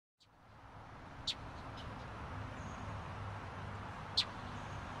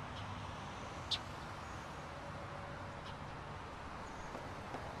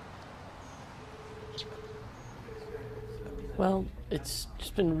Well, it's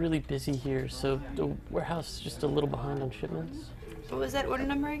just been really busy here, so the warehouse is just a little behind on shipments. What was that order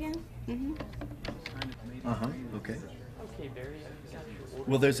number again? Mm-hmm. Uh-huh, okay. Okay, Barry, I got your order.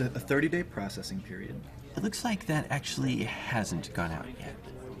 Well, there's a 30-day processing period. It looks like that actually hasn't gone out yet.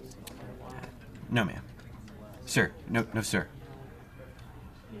 No, ma'am. Sir, no, sir.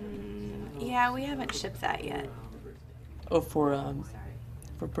 Yeah, we haven't shipped that yet. Oh, for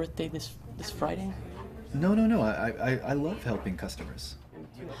birthday this Friday? No. I love helping customers.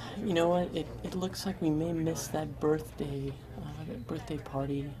 You know what? It looks like we may miss that birthday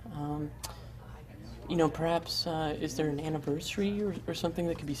party. Perhaps is there an anniversary or something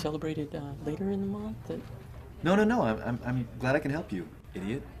that could be celebrated later in the month? No. I'm glad I can help you,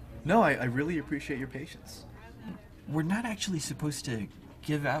 idiot. No, I really appreciate your patience. We're not actually supposed to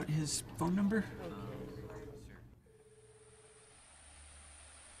give out his phone number?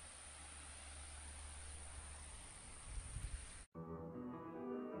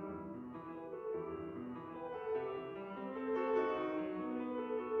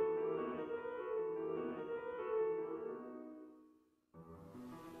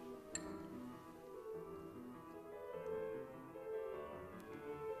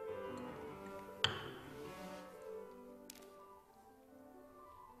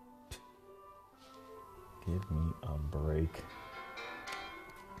 Give me a break.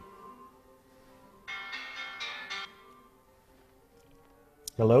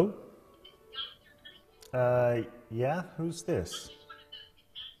 Hello? Yeah, who's this?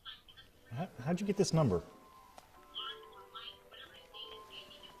 How'd you get this number?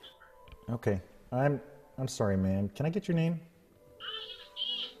 Okay, I'm sorry, ma'am. Can I get your name?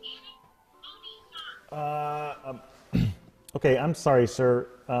 Okay, I'm sorry, sir.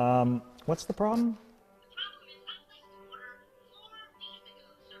 What's the problem?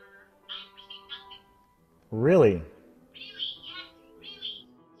 Really?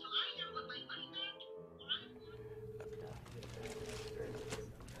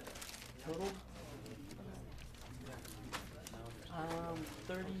 Total?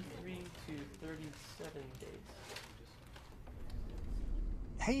 33 to 37 days.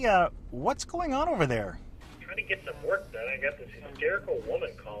 Hey, what's going on over there? Trying to get some work done. I got this hysterical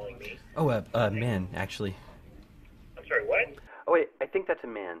woman calling me. Oh, man, actually. I'm sorry, what? Oh, wait, I think that's a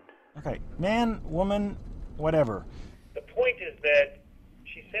man. Okay, man, woman, whatever. The point is that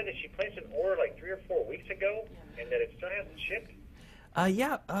she said that she placed an order like 3 or 4 weeks ago and that it still hasn't shipped.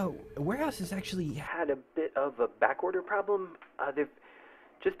 Warehouse has actually had a bit of a backorder problem. They've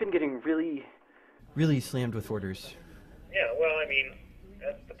just been getting really slammed with orders. Yeah, well, I mean,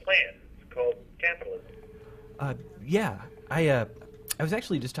 that's the plan. It's called capitalism. I was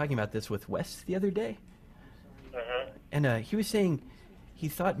actually just talking about this with Wes the other day. Uh-huh. And he was saying he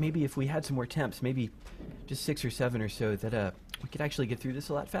thought maybe if we had some more temps, maybe just 6 or 7 or so, that we could actually get through this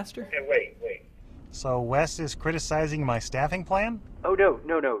a lot faster. Hey, wait. So Wes is criticizing my staffing plan? Oh,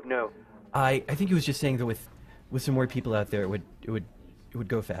 no. I think he was just saying that with some more people out there, it would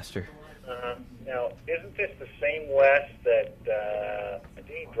go faster. Uh-huh. Now, isn't this the same Wes that, I think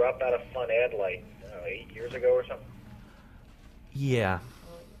he dropped out of Fun Ed like, 8 years ago or something? Yeah.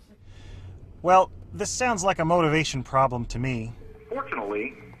 Well, this sounds like a motivation problem to me.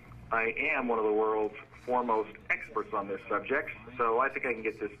 Fortunately, I am one of the world's foremost experts on this subject, so I think I can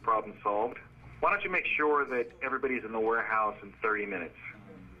get this problem solved. Why don't you make sure that everybody's in the warehouse in 30 minutes?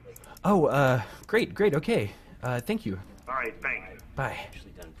 Oh, great, okay. Thank you. All right, thanks. Bye.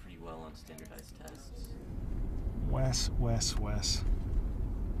 Actually done pretty well on standardized tests. Wes.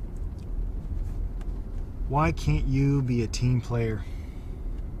 Why can't you be a team player?